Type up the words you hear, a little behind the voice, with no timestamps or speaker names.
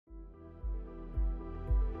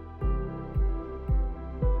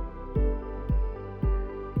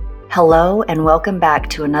Hello, and welcome back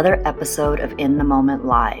to another episode of In the Moment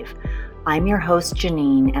Live. I'm your host,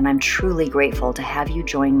 Janine, and I'm truly grateful to have you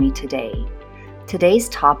join me today. Today's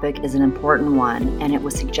topic is an important one, and it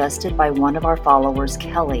was suggested by one of our followers,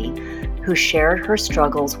 Kelly, who shared her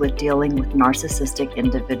struggles with dealing with narcissistic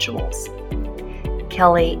individuals.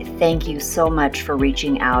 Kelly, thank you so much for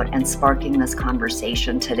reaching out and sparking this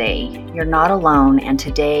conversation today. You're not alone, and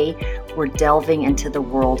today we're delving into the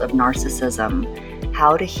world of narcissism,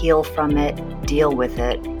 how to heal from it, deal with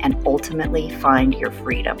it, and ultimately find your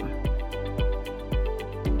freedom.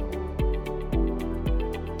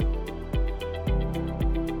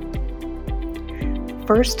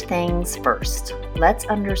 First things first, let's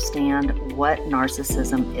understand what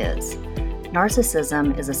narcissism is.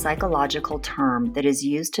 Narcissism is a psychological term that is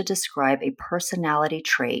used to describe a personality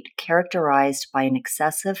trait characterized by an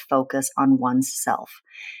excessive focus on one's self,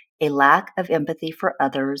 a lack of empathy for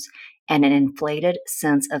others, and an inflated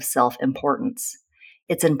sense of self-importance.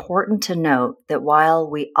 It's important to note that while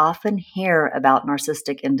we often hear about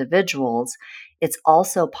narcissistic individuals, it's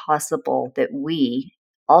also possible that we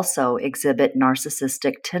also exhibit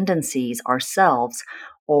narcissistic tendencies ourselves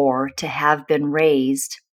or to have been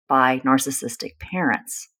raised by narcissistic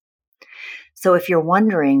parents. So if you're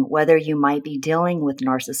wondering whether you might be dealing with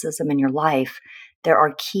narcissism in your life, there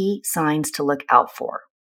are key signs to look out for.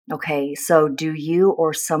 Okay, so do you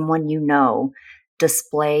or someone you know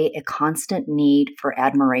display a constant need for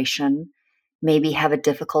admiration, maybe have a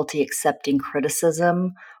difficulty accepting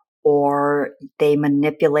criticism, or they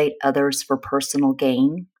manipulate others for personal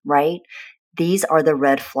gain, right? These are the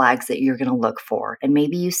red flags that you're going to look for. And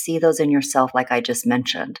maybe you see those in yourself, like I just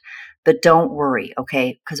mentioned. But don't worry,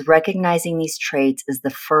 okay? Because recognizing these traits is the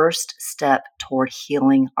first step toward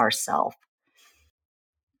healing ourselves.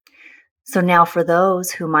 So now for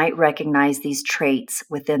those who might recognize these traits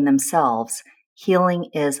within themselves, healing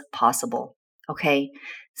is possible, okay?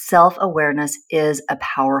 Self-awareness is a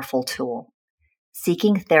powerful tool.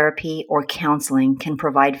 Seeking therapy or counseling can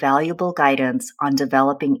provide valuable guidance on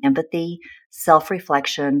developing empathy,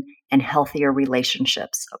 self-reflection, and healthier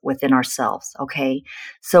relationships within ourselves, okay?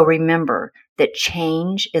 So remember that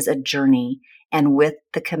change is a journey, and with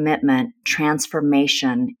the commitment,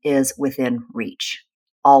 transformation is within reach.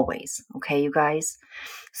 Always, okay, you guys?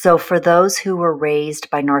 So for those who were raised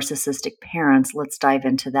by narcissistic parents, let's dive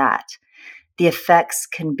into that. The effects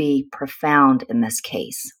can be profound in this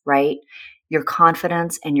case, right? Your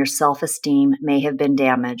confidence and your self-esteem may have been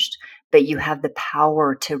damaged, but you have the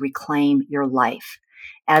power to reclaim your life.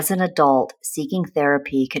 As an adult, seeking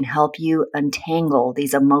therapy can help you untangle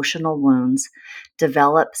these emotional wounds,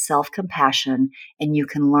 develop self-compassion, and you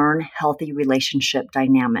can learn healthy relationship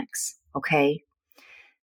dynamics, okay?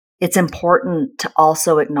 It's important to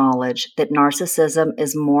also acknowledge that narcissism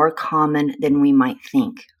is more common than we might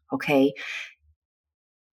think, okay?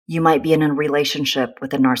 You might be in a relationship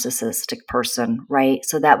with a narcissistic person, right?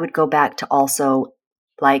 So that would go back to also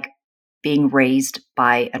like being raised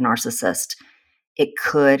by a narcissist. It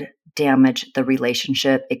could damage the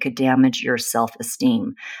relationship. It could damage your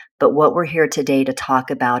self-esteem. But what we're here today to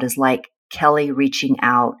talk about is like Kelly reaching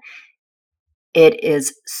out. It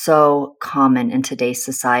is so common in today's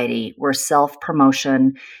society where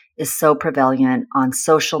self-promotion is so prevalent on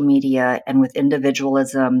social media and with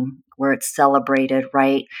individualism where it's celebrated,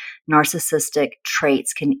 right? Narcissistic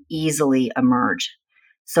traits can easily emerge.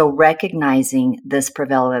 So recognizing this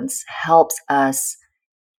prevalence helps us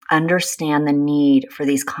understand the need for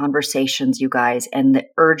these conversations, you guys, and the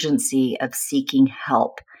urgency of seeking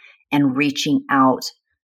help and reaching out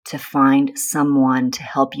to find someone to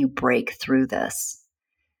help you break through this.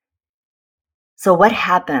 So what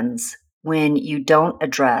happens when you don't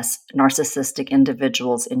address narcissistic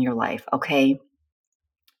individuals in your life? Okay,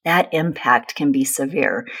 that impact can be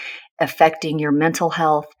severe, affecting your mental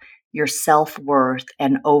health, your self-worth,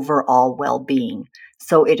 and overall well-being.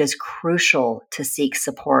 So it is crucial to seek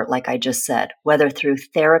support, like I just said, whether through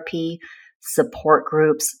therapy, support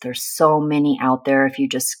groups. There's so many out there. If you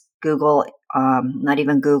just Google, not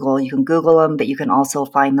even Google, you can Google them, but you can also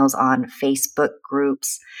find those on Facebook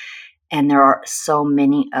groups. And there are so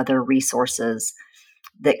many other resources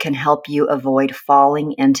that can help you avoid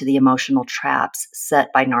falling into the emotional traps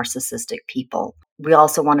set by narcissistic people. We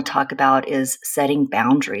also want to talk about is setting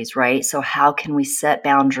boundaries, right? So how can we set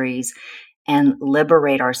boundaries and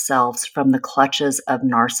liberate ourselves from the clutches of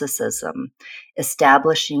narcissism?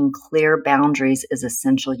 Establishing clear boundaries is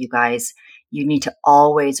essential, you guys. You need to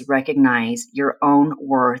always recognize your own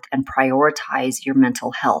worth and prioritize your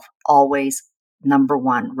mental health. Always number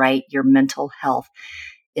one, right? Your mental health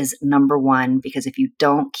is number one, because if you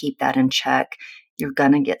don't keep that in check, you're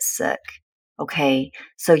going to get sick. Okay.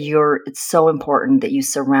 So it's so important that you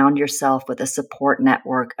surround yourself with a support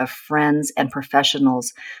network of friends and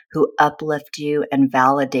professionals who uplift you and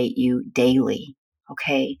validate you daily.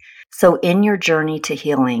 Okay. So in your journey to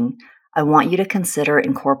healing, I want you to consider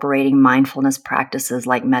incorporating mindfulness practices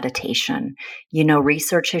like meditation.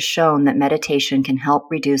 Research has shown that meditation can help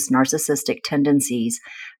reduce narcissistic tendencies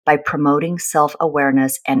by promoting self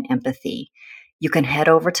awareness and empathy. You can head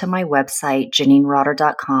over to my website,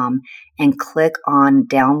 JanineRotter.com, and click on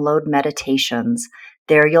Download Meditations.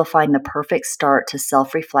 There you'll find the perfect start to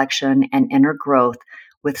self reflection and inner growth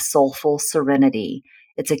with Soulful Serenity.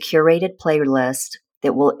 It's a curated playlist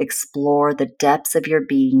that will explore the depths of your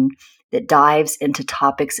being, that dives into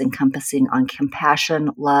topics encompassing on compassion,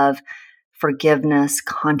 love, forgiveness,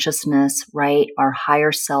 consciousness, right? Our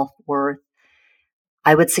higher self-worth.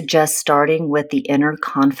 I would suggest starting with the inner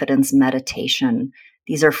confidence meditation.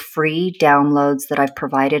 These are free downloads that I've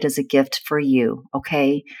provided as a gift for you,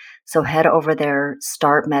 okay? So head over there,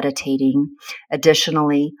 start meditating.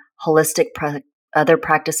 Additionally, other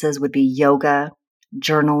practices would be yoga,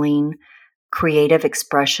 journaling, creative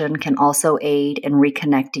expression can also aid in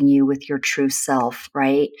reconnecting you with your true self,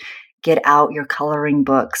 right? Get out your coloring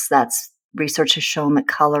books. That's research has shown that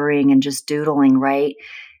coloring and just doodling, right,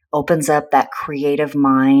 opens up that creative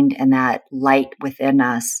mind and that light within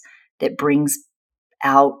us that brings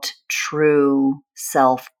out true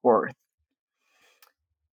self-worth.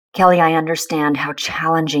 Kelly, I understand how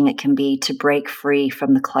challenging it can be to break free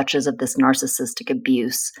from the clutches of this narcissistic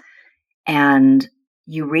abuse. And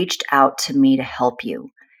you reached out to me to help you.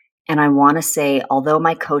 And I want to say, although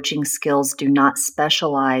my coaching skills do not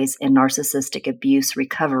specialize in narcissistic abuse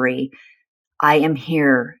recovery, I am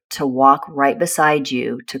here to walk right beside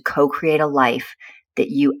you to co-create a life that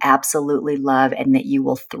you absolutely love and that you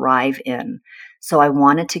will thrive in. So I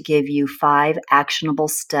wanted to give you 5 actionable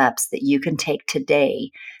steps that you can take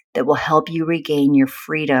today that will help you regain your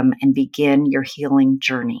freedom and begin your healing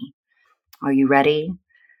journey. Are you ready?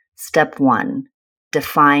 Step 1,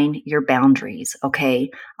 define your boundaries.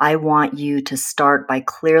 Okay. I want you to start by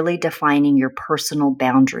clearly defining your personal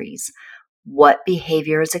boundaries. What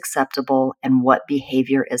behavior is acceptable and what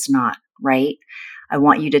behavior is not, right? I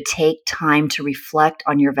want you to take time to reflect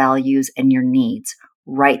on your values and your needs.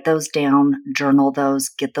 Write those down, journal those,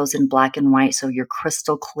 get those in black and white so you're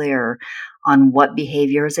crystal clear on what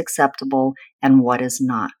behavior is acceptable and what is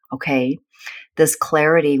not, okay? This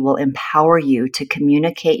clarity will empower you to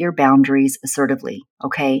communicate your boundaries assertively,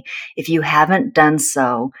 okay? If you haven't done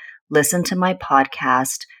so, listen to my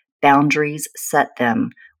podcast, Boundaries Set Them,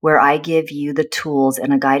 where I give you the tools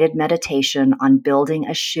and a guided meditation on building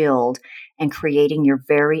a shield and creating your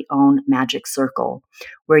very own magic circle,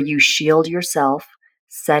 where you shield yourself,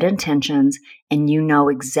 set intentions, and you know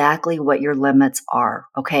exactly what your limits are,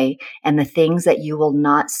 okay? And the things that you will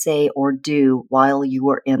not say or do while you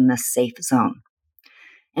are in this safe zone.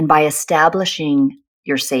 And by establishing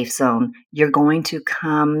your safe zone, you're going to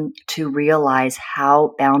come to realize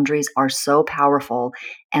how boundaries are so powerful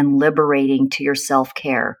and liberating to your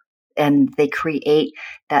self-care. And they create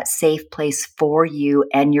that safe place for you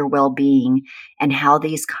and your well-being, and how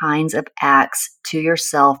these kinds of acts to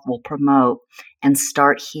yourself will promote and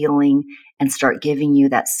start healing and start giving you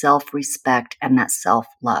that self-respect and that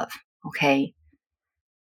self-love. Okay?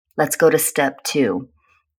 Let's go to step 2.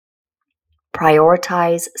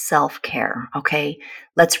 Prioritize self-care, okay?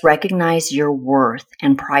 Let's recognize your worth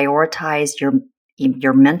and prioritize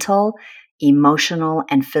your mental, emotional,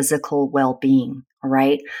 and physical well-being, all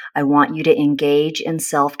right? I want you to engage in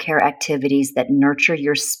self-care activities that nurture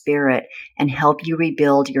your spirit and help you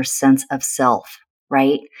rebuild your sense of self,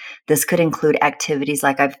 right? This could include activities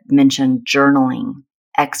like I've mentioned, journaling,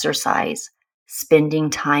 exercise, spending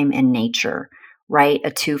time in nature, right?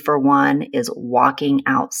 A 2-for-1 is walking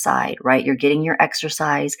outside, right? You're getting your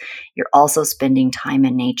exercise. You're also spending time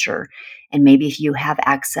in nature. And maybe if you have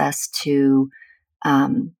access to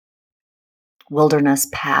wilderness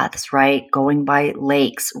paths, right? Going by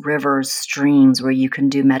lakes, rivers, streams where you can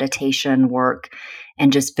do meditation work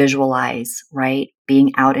and just visualize, right?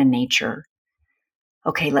 Being out in nature.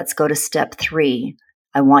 Okay, let's go to step 3.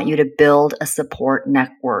 I want you to build a support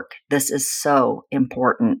network. This is so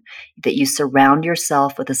important that you surround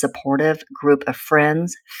yourself with a supportive group of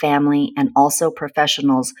friends, family, and also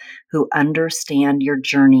professionals who understand your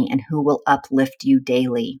journey and who will uplift you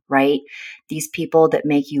daily, right? These people that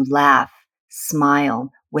make you laugh,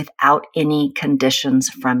 smile without any conditions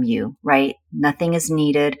from you, right? Nothing is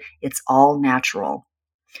needed. It's all natural.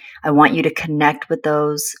 I want you to connect with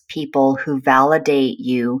those people who validate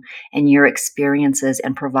you and your experiences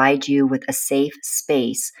and provide you with a safe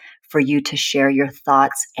space for you to share your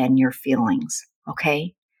thoughts and your feelings.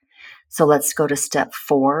 Okay? So let's go to step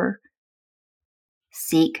 4.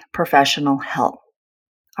 Seek professional help.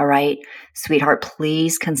 All right, sweetheart,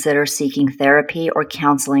 please consider seeking therapy or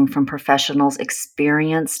counseling from professionals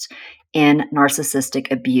experienced in narcissistic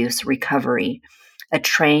abuse recovery. A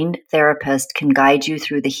trained therapist can guide you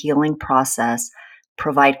through the healing process,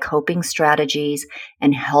 provide coping strategies,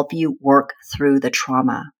 and help you work through the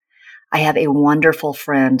trauma. I have a wonderful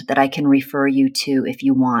friend that I can refer you to if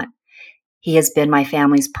you want. He has been my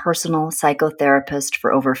family's personal psychotherapist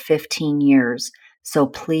for over 15 years, so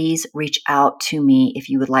please reach out to me if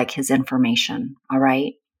you would like his information, all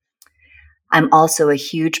right? I'm also a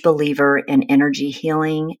huge believer in energy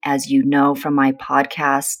healing, as you know from my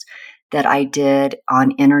podcast that I did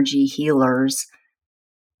on energy healers.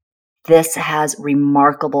 This has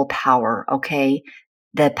remarkable power, okay?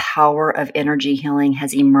 The power of energy healing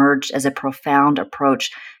has emerged as a profound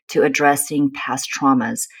approach to addressing past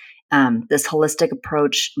traumas. This holistic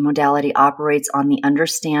approach modality operates on the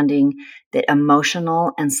understanding that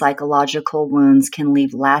emotional and psychological wounds can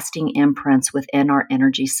leave lasting imprints within our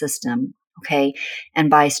energy system. Okay. And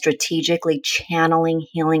by strategically channeling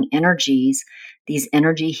healing energies, these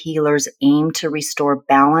energy healers aim to restore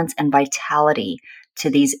balance and vitality to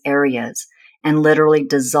these areas and literally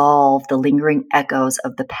dissolve the lingering echoes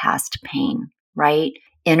of the past pain, right?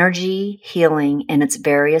 Energy healing in its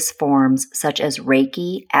various forms, such as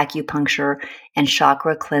Reiki, acupuncture, and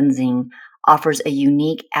chakra cleansing, offers a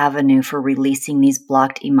unique avenue for releasing these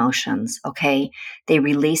blocked emotions, okay? They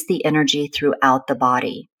release the energy throughout the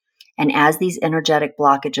body. And as these energetic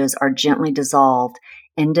blockages are gently dissolved,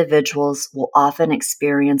 individuals will often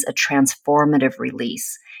experience a transformative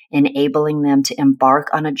release, enabling them to embark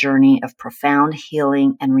on a journey of profound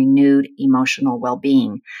healing and renewed emotional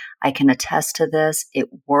well-being. I can attest to this. It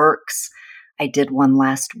works. I did one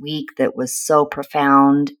last week that was so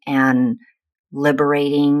profound and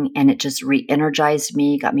liberating, and it just re-energized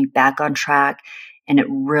me, got me back on track, and it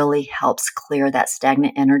really helps clear that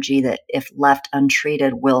stagnant energy that, if left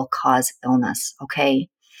untreated, will cause illness, okay?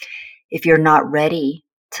 If you're not ready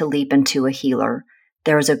to leap into a healer,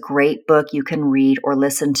 there is a great book you can read or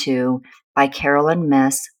listen to by Carolyn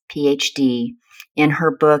Myss, PhD. In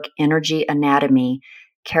her book, Energy Anatomy,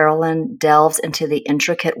 Carolyn delves into the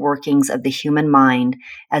intricate workings of the human mind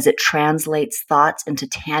as it translates thoughts into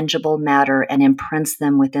tangible matter and imprints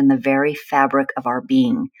them within the very fabric of our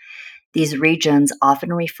being. These regions,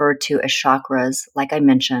 often referred to as chakras, like I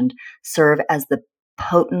mentioned, serve as the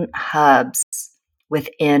potent hubs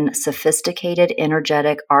within sophisticated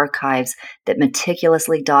energetic archives that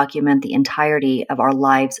meticulously document the entirety of our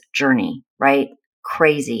life's journey, right?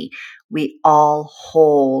 Crazy. We all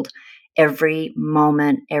hold every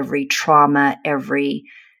moment, every trauma, every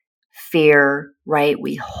fear, right?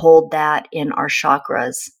 We hold that in our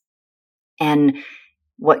chakras. And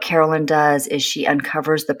what Carolyn does is she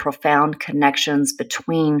uncovers the profound connections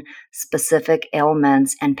between specific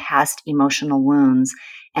ailments and past emotional wounds,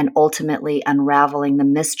 and ultimately unraveling the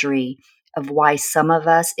mystery of why some of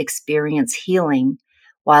us experience healing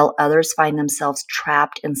while others find themselves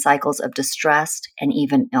trapped in cycles of distress and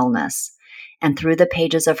even illness. And through the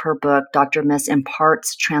pages of her book, Dr. Myss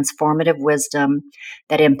imparts transformative wisdom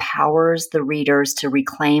that empowers the readers to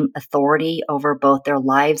reclaim authority over both their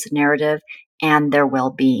lives' narrative and their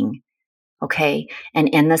well-being. Okay. And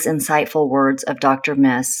in this insightful words of Dr.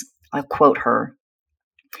 Myss, I'll quote her,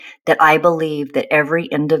 that I believe that every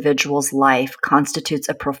individual's life constitutes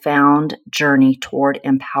a profound journey toward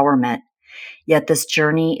empowerment, yet this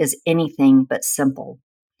journey is anything but simple.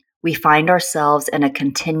 We find ourselves in a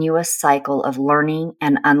continuous cycle of learning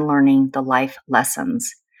and unlearning the life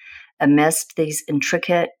lessons. Amidst these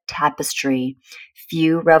intricate tapestry,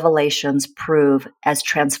 few revelations prove as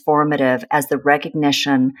transformative as the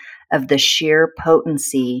recognition of the sheer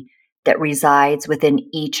potency that resides within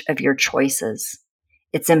each of your choices.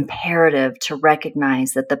 It's imperative to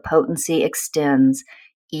recognize that the potency extends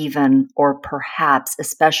even, or perhaps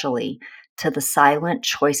especially, to the silent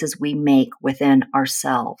choices we make within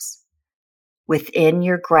ourselves. Within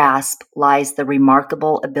your grasp lies the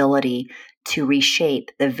remarkable ability to reshape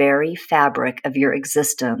the very fabric of your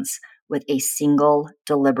existence with a single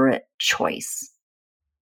deliberate choice.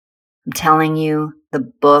 I'm telling you, the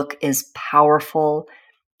book is powerful.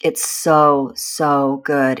 It's so, so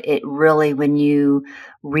good. It really, when you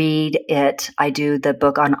read it, I do the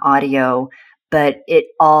book on audio, but it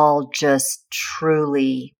all just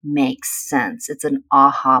truly makes sense. It's an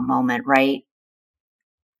aha moment, right?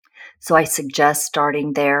 So I suggest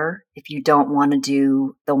starting there if you don't want to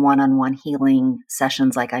do the one-on-one healing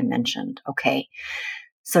sessions like I mentioned. Okay.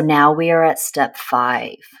 So now we are at step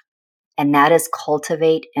 5. and that is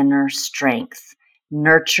cultivate inner strength.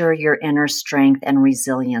 Nurture your inner strength and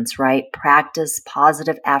resilience, right? Practice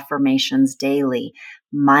positive affirmations daily,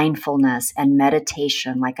 mindfulness and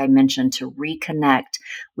meditation, like I mentioned, to reconnect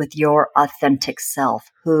with your authentic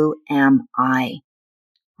self. Who am I?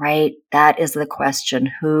 Right? That is the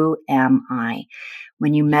question. Who am I?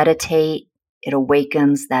 When you meditate, it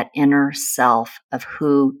awakens that inner self of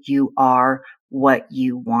who you are, what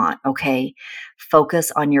you want. Okay. Focus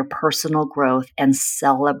on your personal growth and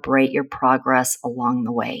celebrate your progress along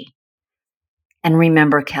the way. And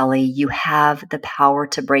remember, Kelly, you have the power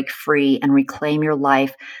to break free and reclaim your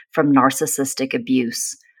life from narcissistic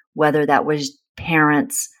abuse, whether that was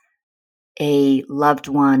parents, a loved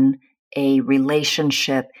one, a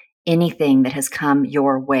relationship, anything that has come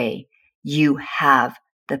your way. You have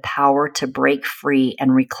the power to break free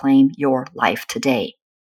and reclaim your life today.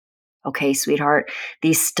 Okay, sweetheart,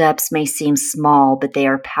 these steps may seem small, but they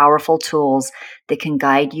are powerful tools that can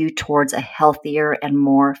guide you towards a healthier and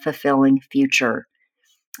more fulfilling future.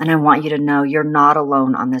 And I want you to know you're not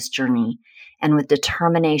alone on this journey. And with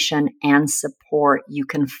determination and support, you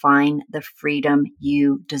can find the freedom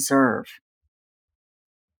you deserve.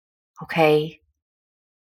 Okay?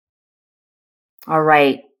 All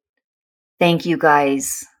right. Thank you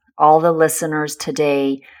guys, all the listeners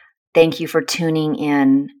today. Thank you for tuning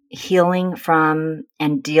in. Healing from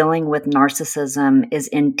and dealing with narcissism is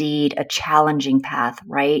indeed a challenging path,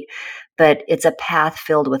 right? But it's a path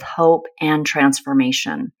filled with hope and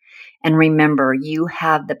transformation. And remember, you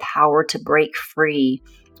have the power to break free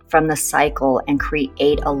from the cycle and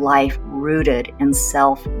create a life rooted in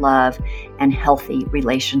self-love and healthy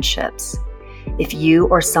relationships. If you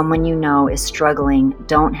or someone you know is struggling,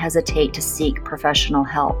 don't hesitate to seek professional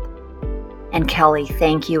help. And Kelly,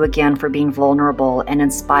 thank you again for being vulnerable and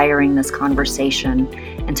inspiring this conversation.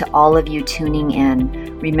 And to all of you tuning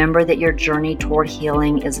in, remember that your journey toward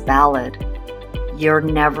healing is valid. You're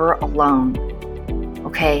never alone.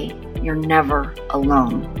 Okay? You're never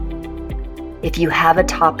alone. If you have a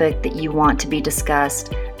topic that you want to be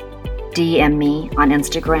discussed, DM me on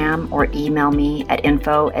Instagram or email me at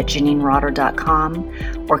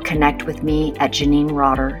info@JanineRotter.com or connect with me at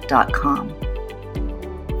JanineRotter.com.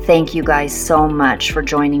 Thank you guys so much for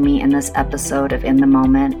joining me in this episode of In the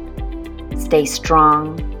Moment. Stay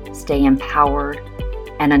strong, stay empowered,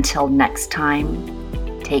 and until next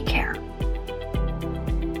time, take care.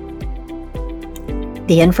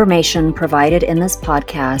 The information provided in this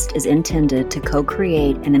podcast is intended to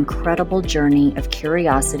co-create an incredible journey of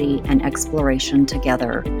curiosity and exploration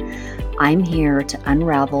together. I'm here to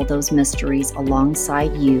unravel those mysteries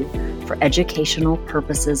alongside you for educational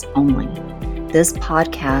purposes only. This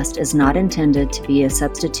podcast is not intended to be a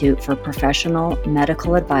substitute for professional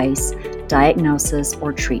medical advice, diagnosis,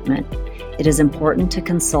 or treatment. It is important to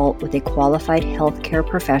consult with a qualified healthcare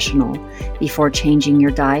professional before changing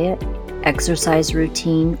your diet, exercise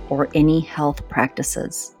routine, or any health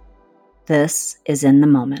practices. This is In the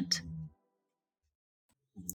Moment.